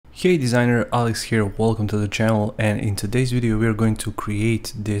Hey designer, Alex here, welcome to the channel, and in today's video we are going to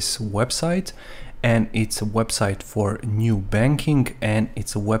create this website, and it's a website for new banking, and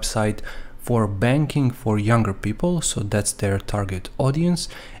it's a website for banking for younger people, so that's their target audience.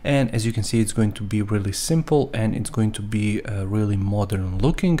 And as you can see, it's going to be really simple and it's going to be really modern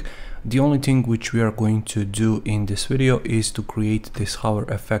looking. The only thing which we are going to do in this video is to create this hover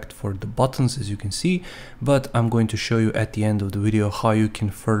effect for the buttons, as you can see, but I'm going to show you at the end of the video how you can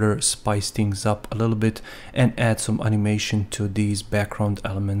further spice things up a little bit and add some animation to these background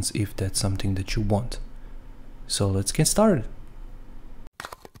elements if that's something that you want. So let's get started.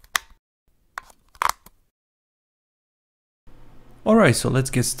 Alright, so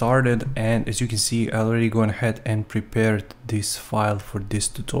let's get started, and as you can see, I already gone ahead and prepared this file for this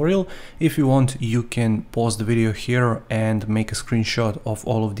tutorial. If you want, you can pause the video here and make a screenshot of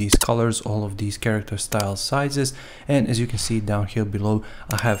all of these colors, all of these character style sizes, and as you can see down here below,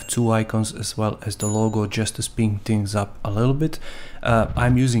 I have two icons as well as the logo just to speed things up a little bit.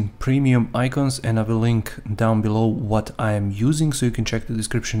 I'm using premium icons, and I will link down below what I am using, so you can check the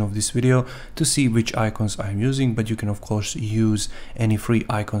description of this video to see which icons I'm using, but you can of course use any free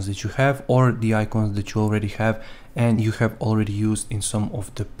icons that you have or the icons that you already have and you have already used in some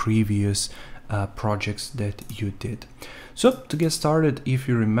of the previous projects that you did. So to get started, if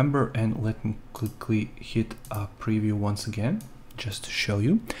you remember, and let me quickly hit a preview once again just to show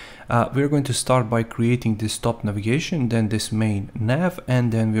you, we're going to start by creating this top navigation, then this main nav,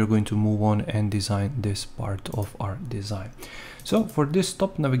 and then we're going to move on and design this part of our design. So for this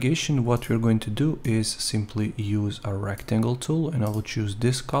top navigation, what we're going to do is simply use a rectangle tool, and I will choose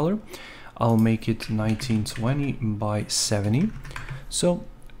this color. I'll make it 1920 by 70. So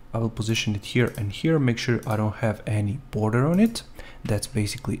I will position it here and here, make sure I don't have any border on it. That's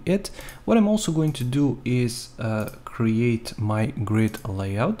basically it. What I'm also going to do is create my grid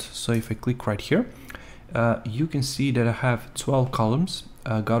layout. So if I click right here, you can see that I have 12 columns,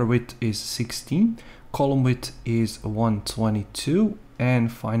 gutter width is 16, column width is 122,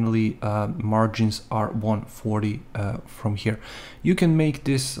 and finally margins are 140 from here. You can make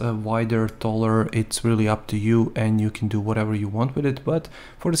this wider, taller, it's really up to you, and you can do whatever you want with it, but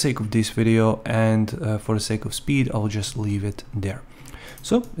for the sake of this video and for the sake of speed, I'll just leave it there.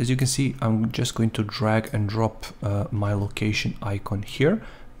 So as you can see, I'm just going to drag and drop my location icon here.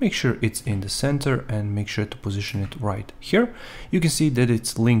 Make sure it's in the center and make sure to position it right here. You can see that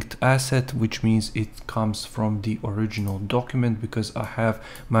it's linked asset, which means it comes from the original document because I have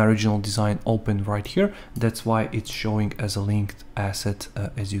my original design open right here. That's why it's showing as a linked asset,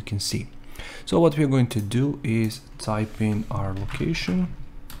 as you can see. So what we're going to do is type in our location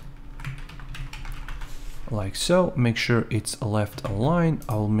like so. Make sure it's left aligned.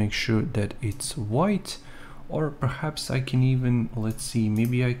 I'll make sure that it's white. Or perhaps I can even, let's see,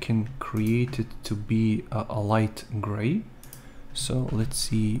 maybe I can create it to be a light gray. So let's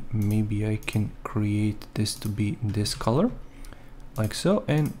see, maybe I can create this to be this color, like so.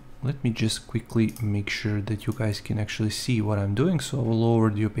 And let me just quickly make sure that you guys can actually see what I'm doing. So I will lower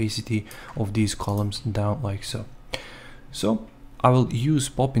the opacity of these columns down like so. So I will use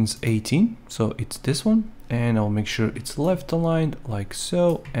Poppins 18, so it's this one, and I'll make sure it's left aligned like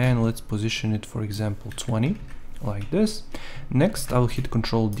so, and let's position it, for example, 20 like this. Next I'll hit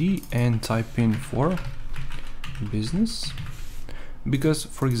Ctrl D and type in for business, because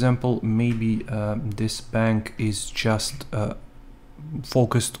for example maybe this bank is just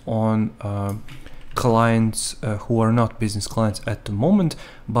focused on clients who are not business clients at the moment,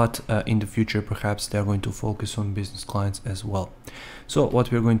 but in the future perhaps they're going to focus on business clients as well. So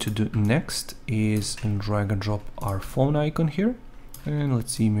what we're going to do next is drag and drop our phone icon here, and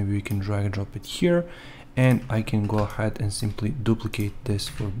let's see, maybe we can drag and drop it here, and I can go ahead and simply duplicate this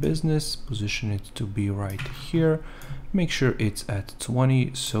for business, position it to be right here, make sure it's at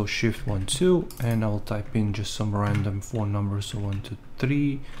 20, so Shift 1 2, and I'll type in just some random phone numbers, so 1 2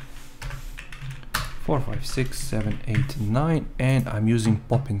 3 4 5 6 7 8 9, and I'm using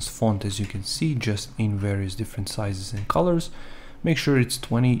Poppins font, as you can see, just in various different sizes and colors. Make sure it's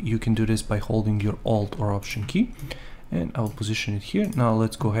 20. You can do this by holding your Alt or Option key, and I'll position it here. Now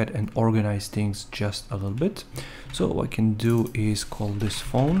let's go ahead and organize things just a little bit. So what I can do is call this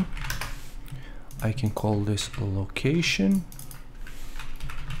phone, I can call this location,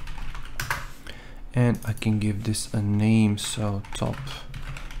 and I can give this a name, so top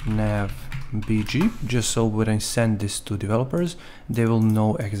nav BG, just so when I send this to developers, they will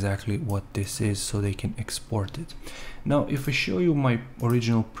know exactly what this is so they can export it. Now, if I show you my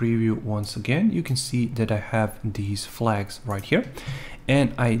original preview once again, you can see that I have these flags right here.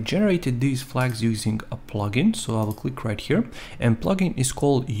 And I generated these flags using a plugin. So I will click right here, and plugin is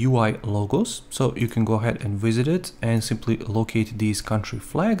called UI Logos. So you can go ahead and visit it and simply locate these country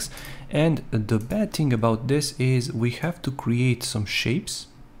flags. And the bad thing about this is we have to create some shapes.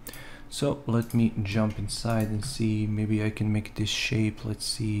 So let me jump inside and see, maybe I can make this shape, let's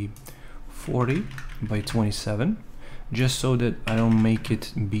see, 40 by 27, just so that I don't make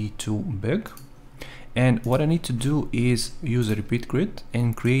it be too big. And what I need to do is use a repeat grid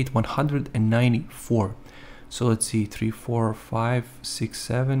and create 194. So let's see, 3, 4, 5, 6,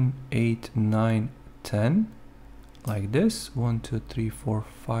 7, 8, 9, 10, like this. 1, 2, 3, 4,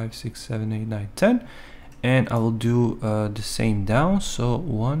 5, 6, 7, 8, 9, 10. And I will do the same down. So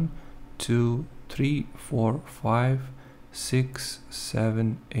 1, 2, 3, 4, 5, 6,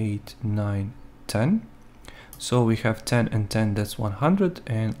 7, 8, 9, 10. So we have 10 and 10, that's 100,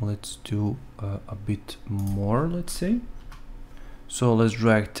 and let's do a bit more, let's say. So let's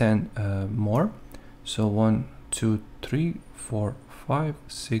drag 10 more. So 1, 2, 3, 4, 5,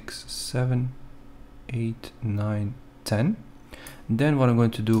 6, 7, 8, 9, 10. Then what I'm going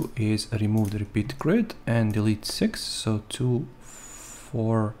to do is remove the repeat grid and delete 6. So 2,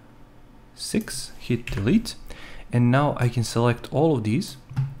 4, 6, hit delete. And now I can select all of these.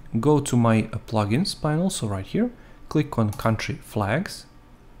 Go to my plugins panel, so right here, click on country flags.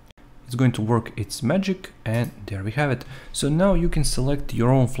 It's going to work its magic, and there we have it. So now you can select your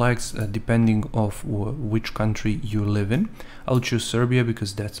own flags depending of which country you live in. I'll choose Serbia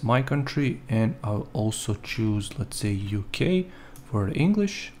because that's my country, and I'll also choose, let's say, UK for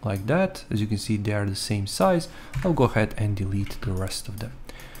English, like that. As you can see, they are the same size. I'll go ahead and delete the rest of them.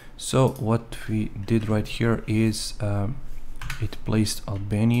 So what we did right here is it placed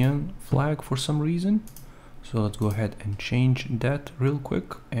Albanian flag for some reason. So let's go ahead and change that real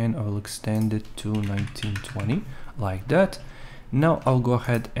quick, and I will extend it to 1920, like that. Now I'll go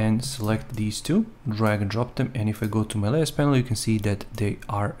ahead and select these two, drag and drop them, and if I go to my layers panel, you can see that they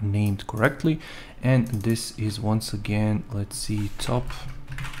are named correctly. And this is once again, let's see, top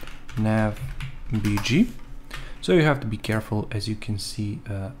nav BG. So you have to be careful, as you can see,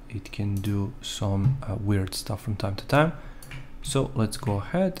 it can do some weird stuff from time to time. So let's go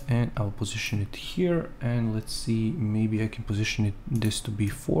ahead and I'll position it here, and let's see, maybe I can position this to be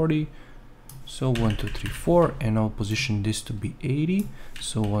 40. So 1, 2, 3, 4, and I'll position this to be 80.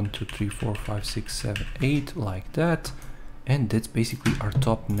 So 1, 2, 3, 4, 5, 6, 7, 8, like that. And that's basically our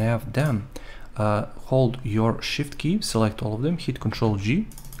top nav done. Hold your shift key, select all of them, hit Ctrl G,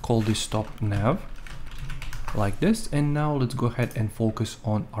 call this top nav, like this. And now let's go ahead and focus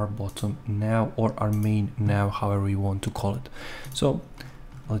on our bottom nav, or our main nav, however you want to call it. So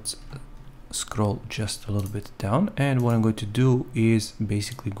let's scroll just a little bit down, and what I'm going to do is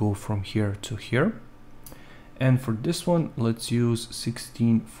basically go from here to here. And for this one, let's use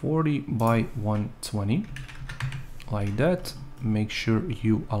 1640 by 120, like that. Make sure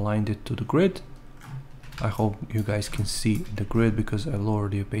you aligned it to the grid. I hope you guys can see the grid because I've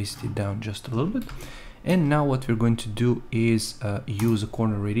already pasted it down just a little bit. And now what we're going to do is use a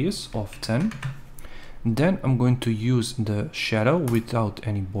corner radius of 10. Then I'm going to use the shadow without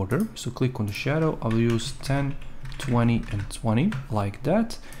any border. So click on the shadow, I'll use 10, 20 and 20, like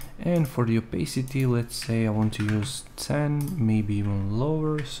that. And for the opacity, let's say I want to use 10, maybe even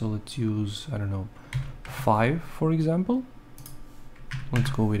lower. So let's use, I don't know, 5 for example.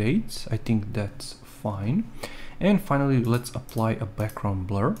 Let's go with 8, I think that's fine. And finally, let's apply a background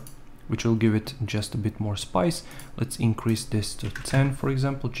blur, which will give it just a bit more spice. Let's increase this to 10, for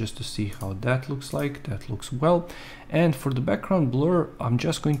example, just to see how that looks like. That looks well. And for the background blur, I'm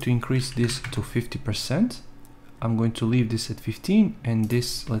just going to increase this to 50%. I'm going to leave this at 15 and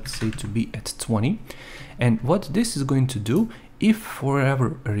this, let's say, to be at 20. And what this is going to do, if for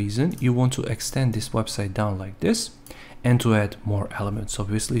whatever reason you want to extend this website down like this, and to add more elements,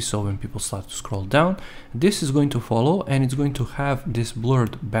 obviously, so when people start to scroll down, this is going to follow, and it's going to have this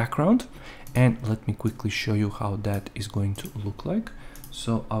blurred background. And let me quickly show you how that is going to look like.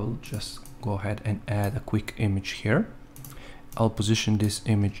 So I will just go ahead and add a quick image here. I'll position this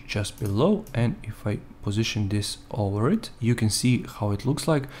image just below, and if I position this over it, you can see how it looks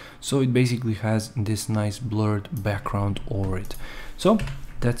like. So it basically has this nice blurred background over it. So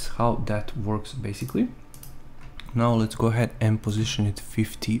that's how that works basically. Now let's go ahead and position it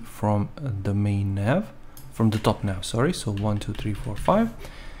 50 from the main nav, from the top nav, sorry. So 1, 2, 3, 4, 5.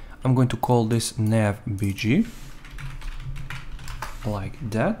 I'm going to call this nav BG, like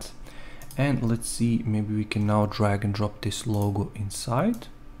that. And let's see, maybe we can now drag and drop this logo inside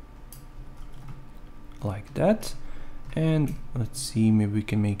like that. And let's see, maybe we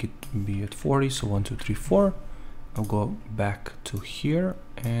can make it be at 40. So 1, 2, 3, 4. I'll go back to here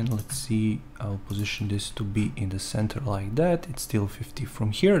and let's see, I'll position this to be in the center like that. It's still 50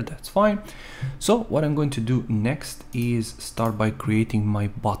 from here, that's fine. So what I'm going to do next is start by creating my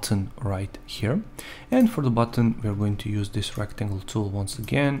button right here. And for the button, we're going to use this rectangle tool once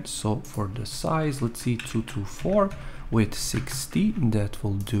again. So for the size, let's see, 224 with 60, that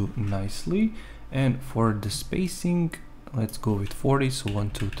will do nicely. And for the spacing, let's go with 40, so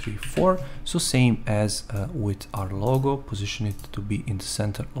 1, 2, 3, 4. So same as with our logo, position it to be in the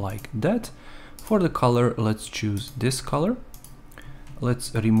center like that. For the color, let's choose this color.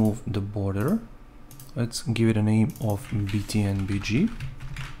 Let's remove the border. Let's give it a name of BTN-BG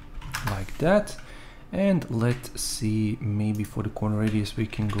like that. And let's see, maybe for the corner radius we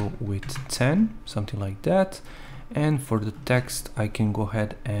can go with 10, something like that. And for the text, I can go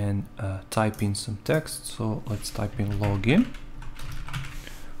ahead and type in some text. So let's type in login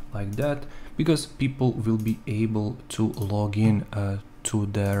like that, because people will be able to log in to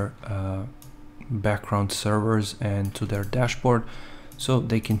their background servers and to their dashboard, so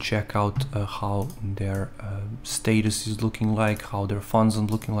they can check out how their status is looking like, how their funds are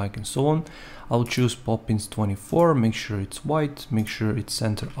looking like, and so on. I'll choose Poppins 24, make sure it's white, make sure it's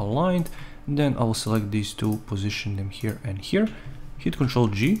center aligned. Then I'll select these two, position them here and here, hit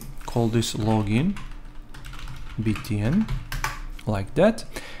Ctrl G, call this login BTN like that,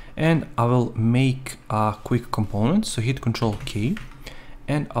 and I will make a quick component. So hit Ctrl K,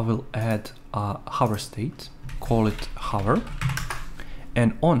 and I will add a hover state, call it hover,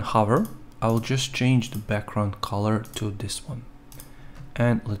 and on hover I will just change the background color to this one.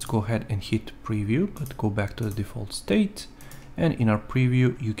 And let's go ahead and hit preview, but go back to the default state. And in our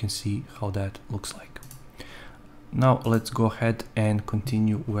preview, you can see how that looks like. Now let's go ahead and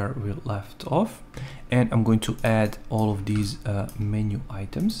continue where we left off. And I'm going to add all of these menu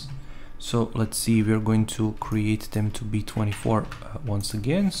items. So let's see, we're going to create them to be 24 once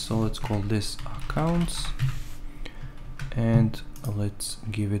again. So let's call this accounts. And let's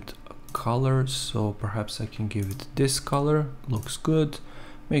give it a color. So perhaps I can give it this color, looks good.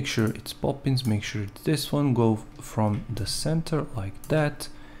 Make sure it's Poppins, make sure it's this one, go from the center like that,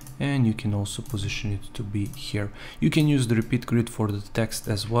 and you can also position it to be here. You can use the repeat grid for the text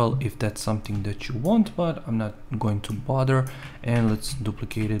as well if that's something that you want, but I'm not going to bother. And let's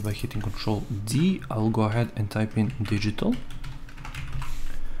duplicate it by hitting Ctrl D. I'll go ahead and type in digital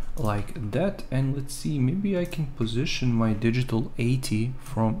like that, and let's see, maybe I can position my digital 80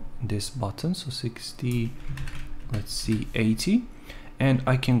 from this button. So 60, let's see, 80. And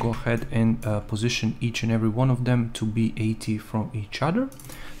I can go ahead and position each and every one of them to be 80 from each other.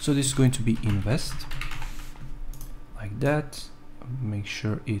 So this is going to be invest like that. Make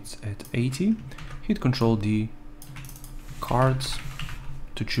sure it's at 80. Hit Ctrl D, cards,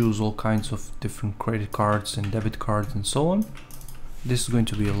 to choose all kinds of different credit cards and debit cards and so on. This is going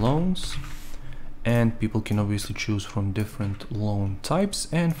to be loans, and people can obviously choose from different loan types.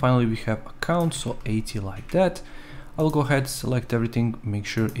 And finally we have accounts, so 80 like that. I'll go ahead, select everything, make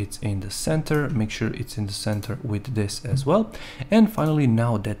sure it's in the center, make sure it's in the center with this as well. And finally,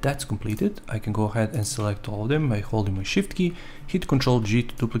 now that that's completed, I can go ahead and select all of them by holding my Shift key, hit Ctrl G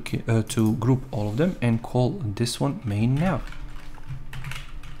to duplicate, to group all of them, and call this one main nav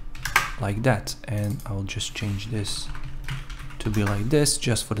like that. And I'll just change this to be like this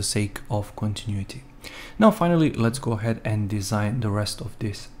just for the sake of continuity. Now finally, let's go ahead and design the rest of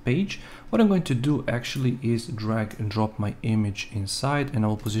this page. What I'm going to do actually is drag and drop my image inside, and I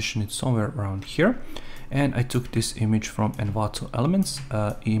will position it somewhere around here. And I took this image from Envato Elements.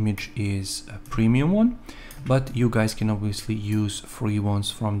 Image is a premium one, but you guys can obviously use free ones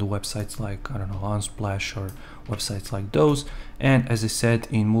from the websites like, I don't know, Unsplash or websites like those. And as I said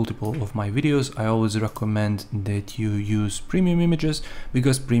in multiple of my videos, I always recommend that you use premium images,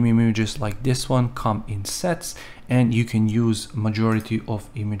 because premium images like this one come in sets, and you can use majority of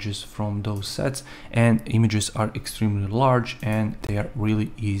images from those sets, and images are extremely large and they are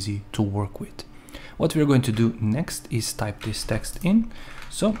really easy to work with. What we're going to do next is type this text in.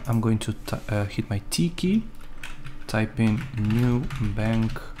 So I'm going to hit my T key, type in new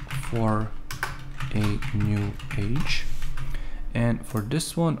bank for a new page. And for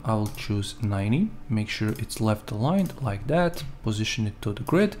this one, I'll choose 90, make sure it's left aligned like that, position it to the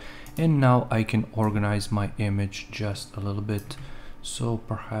grid. And now I can organize my image just a little bit. So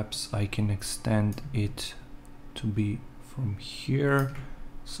perhaps I can extend it to be from here,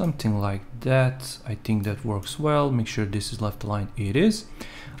 something like that. I think that works well. Make sure this is left aligned. It is.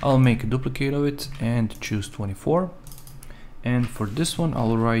 I'll make a duplicate of it and choose 24. And for this one,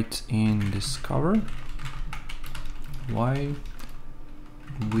 I'll write in Discover why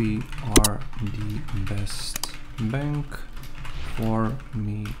we are the best bank for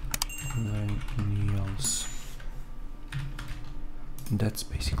millennials. That's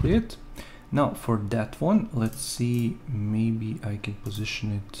basically it. Now for that one, let's see, maybe I can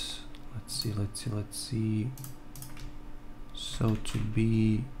position it, let's see, so to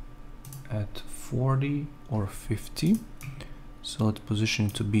be at 40 or 50. So let's position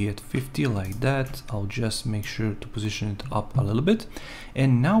it to be at 50 like that. I'll just make sure to position it up a little bit.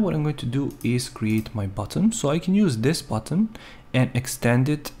 And now what I'm going to do is create my button. So I can use this button and extend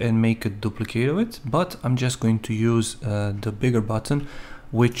it and make a duplicate of it, but I'm just going to use the bigger button,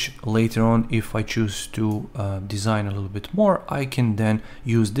 which later on, if I choose to design a little bit more, I can then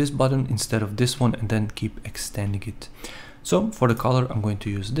use this button instead of this one and then keep extending it. So for the color, I'm going to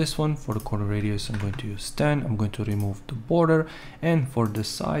use this one. For the corner radius, I'm going to use 10. I'm going to remove the border. And for the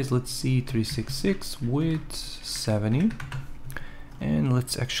size, let's see, 366 with 70. And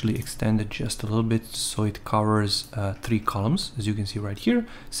let's actually extend it just a little bit so it covers 3 columns, as you can see right here.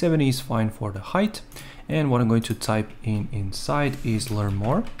 70 is fine for the height. And what I'm going to type in inside is learn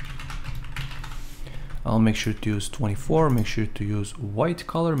more. I'll make sure to use 24, make sure to use white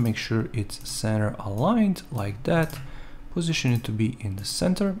color, make sure it's center aligned like that. Position it to be in the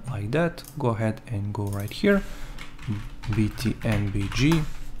center like that. Go ahead and go right here, BTNBG,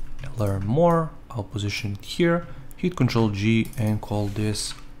 learn more. I'll position it here, hit Ctrl G and call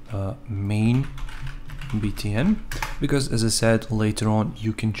this main BTN, because as I said, later on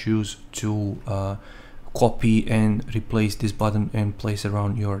you can choose to copy and replace this button and place it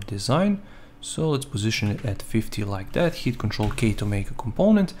around your design. So let's position it at 50 like that, hit Ctrl K to make a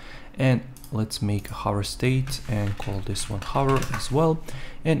component, and let's make a hover state and call this one hover as well.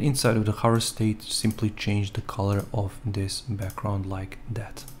 And inside of the hover state, simply change the color of this background like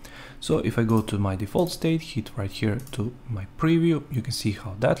that. So if I go to my default state, hit right here to my preview, you can see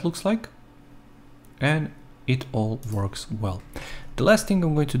how that looks like. And it all works well. The last thing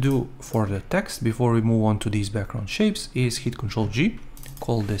I'm going to do for the text before we move on to these background shapes is hit Ctrl G,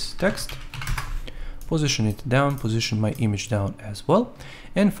 call this text, position it down, position my image down as well.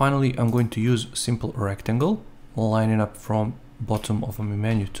 And finally, I'm going to use simple rectangle, line it up from bottom of my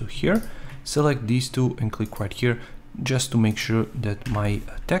menu to here, select these two and click right here, just to make sure that my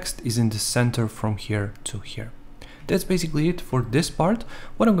text is in the center from here to here. That's basically it for this part.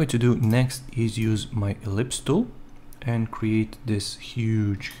 What I'm going to do next is use my ellipse tool and create this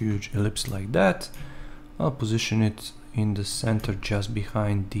huge ellipse like that. I'll position it in the center just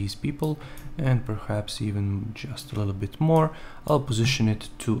behind these people and perhaps even just a little bit more. I'll position it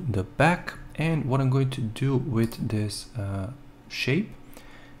to the back, and what I'm going to do with this shape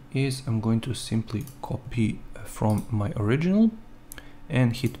is I'm going to simply copy from my original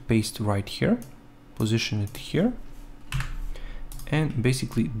and hit paste right here, position it here, and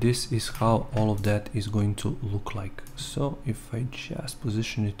basically this is how all of that is going to look like. So if I just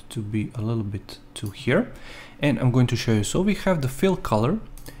position it to be a little bit to here, and I'm going to show you. So we have the fill color,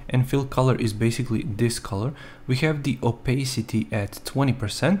 and fill color is basically this color. We have the opacity at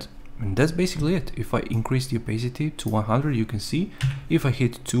 20%, and that's basically it. If I increase the opacity to 100, you can see. If I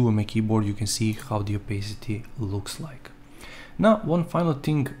hit 2 on my keyboard, you can see how the opacity looks like. Now, one final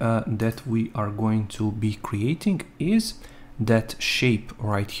thing that we are going to be creating is that shape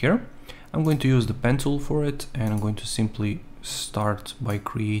right here. I'm going to use the pen tool for it, and I'm going to simply start by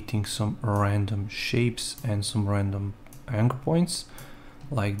creating some random shapes and some random anchor points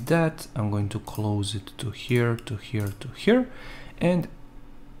like that. I'm going to close it to here, to here, to here, and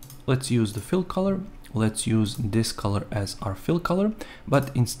let's use the fill color. Let's use this color as our fill color,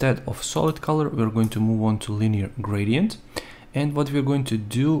 but instead of solid color, we're going to move on to linear gradient. And what we're going to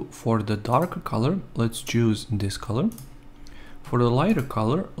do for the darker color, let's choose this color. For the lighter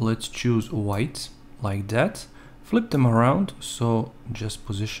color, let's choose white like that. Flip them around, so just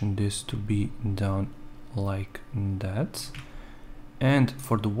position this to be down like that. And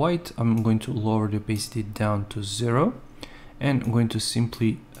for the white, I'm going to lower the opacity down to 0, and I'm going to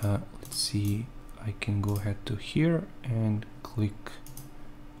simply let's see, I can go ahead to here and click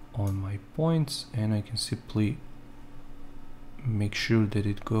on my points, and I can simply make sure that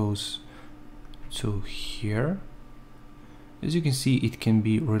it goes to here. As you can see, it can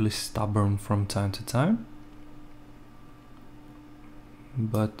be really stubborn from time to time,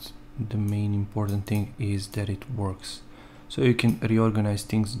 but the main important thing is that it works. So you can reorganize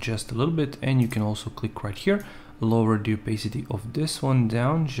things just a little bit, and you can also click right here, lower the opacity of this one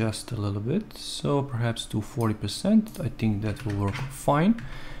down just a little bit, so perhaps to 40%. I think that will work fine,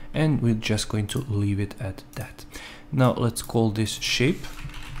 and we're just going to leave it at that. Now let's call this shape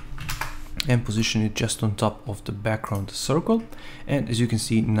and position it just on top of the background circle, and as you can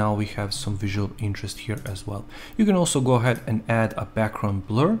see, now we have some visual interest here as well. You can also go ahead and add a background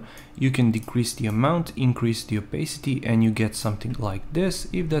blur. You can decrease the amount, increase the opacity, and you get something like this.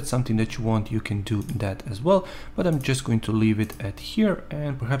 If that's something that you want, you can do that as well, but I'm just going to leave it at here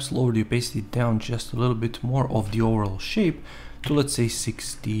and perhaps lower the opacity down just a little bit more of the overall shape to, let's say,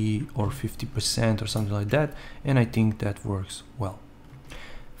 60 or 50% or something like that, and I think that works well.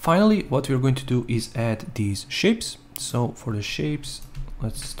 Finally, what we're going to do is add these shapes. So for the shapes,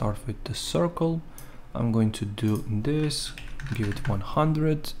 let's start with the circle. I'm going to do this, give it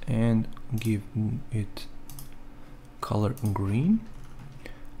 100 and give it color green.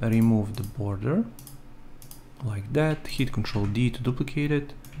 Remove the border like that, hit Ctrl D to duplicate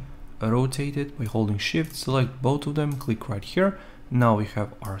it, rotate it by holding Shift, select both of them, click right here. Now we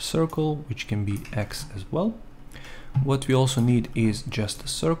have our circle, which can be X as well. What we also need is just a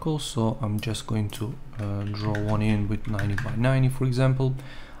circle, so I'm just going to draw one in with 90 by 90, for example.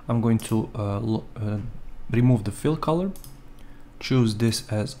 I'm going to remove the fill color, choose this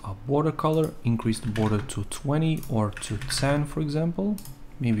as a border color, increase the border to 20 or to 10, for example,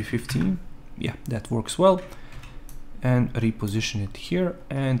 maybe 15. Yeah, that works well. And reposition it here.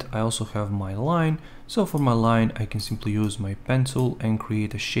 And I also have my line, so for my line I can simply use my pen tool and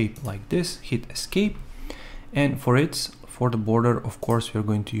create a shape like this, hit escape. And for the border, of course, we're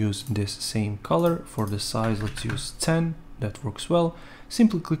going to use this same color. For the size, let's use 10. That works well.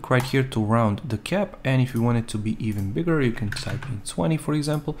 Simply click right here to round the cap, and if you want it to be even bigger, you can type in 20, for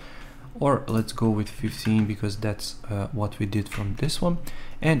example, or let's go with 15 because that's what we did from this one.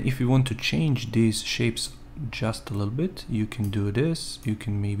 And if you want to change these shapes just a little bit, you can do this. You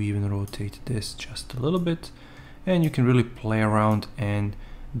can maybe even rotate this just a little bit, and you can really play around and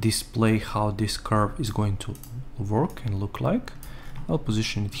display how this curve is going to work and look like. I'll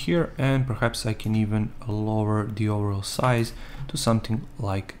position it here, and perhaps I can even lower the overall size to something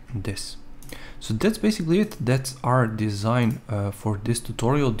like this. So that's basically it. That's our design for this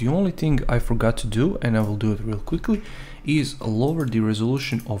tutorial. The only thing I forgot to do, and I will do it real quickly, is lower the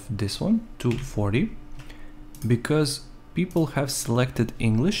resolution of this one to 40, because people have selected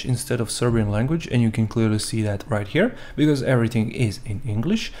English instead of Serbian language, and you can clearly see that right here because everything is in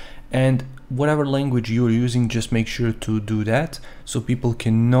English. And whatever language you're using, just make sure to do that so people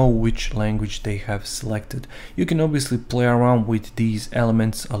can know which language they have selected. You can obviously play around with these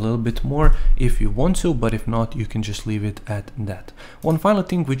elements a little bit more if you want to, but if not, you can just leave it at that. One final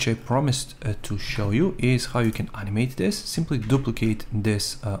thing which I promised to show you is how you can animate this. Simply duplicate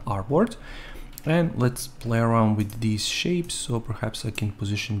this artboard. And let's play around with these shapes. So perhaps I can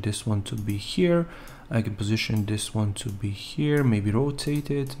position this one to be here. I can position this one to be here, maybe rotate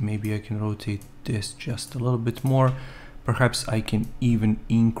it. Maybe I can rotate this just a little bit more. Perhaps I can even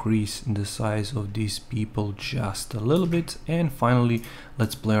increase the size of these people just a little bit. And finally,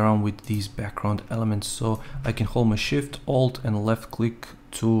 let's play around with these background elements. So I can hold my Shift, Alt and left click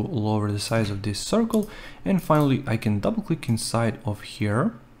to lower the size of this circle. And finally, I can double click inside of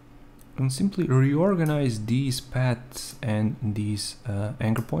here and simply reorganize these paths and these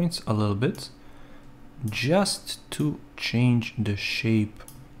anchor points a little bit, just to change the shape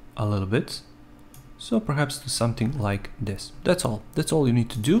a little bit. So perhaps to something like this. That's all you need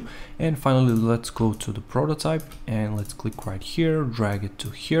to do. And finally, let's go to the prototype and let's click right here, drag it to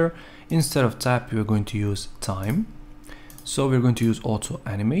here. Instead of tap, we're going to use time. So we're going to use auto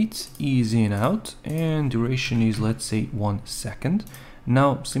animate, ease in out, and duration is, let's say, 1 second.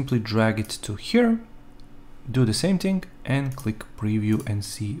 Now simply drag it to here, do the same thing and click preview and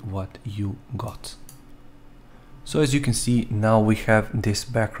see what you got. So as you can see, now we have this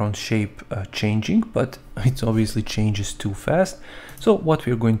background shape changing, but it obviously changes too fast. So what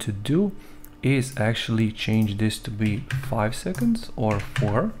we're going to do is actually change this to be 5 seconds or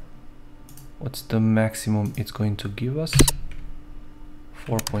 4. What's the maximum it's going to give us?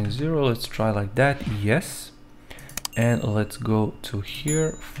 4.0. Let's try like that. Yes. And let's go to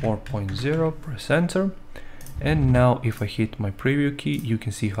here, 4.0, press enter. And now if I hit my preview key, you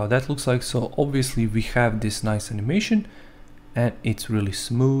can see how that looks like. So obviously we have this nice animation and it's really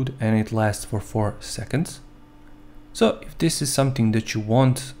smooth and it lasts for 4 seconds. So if this is something that you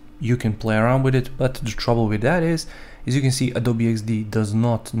want, you can play around with it, but the trouble with that is As you can see, Adobe XD does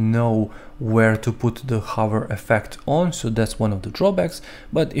not know where to put the hover effect on, so that's one of the drawbacks.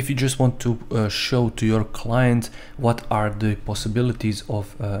 But if you just want to show to your client what are the possibilities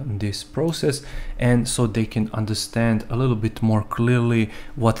of this process, and so they can understand a little bit more clearly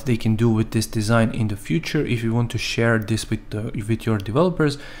what they can do with this design in the future, if you want to share this with your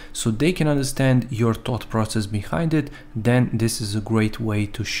developers so they can understand your thought process behind it, then this is a great way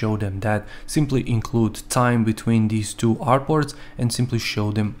to show them that. Simply include time between these two artboards and simply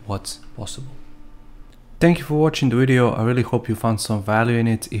show them what's possible. Thank you for watching the video. I really hope you found some value in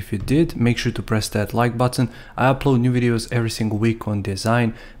it. If you did, make sure to press that like button. I upload new videos every single week on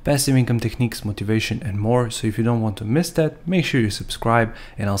design, passive income techniques, motivation and more. So if you don't want to miss that, make sure you subscribe,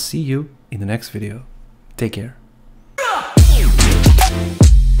 and I'll see you in the next video. Take care.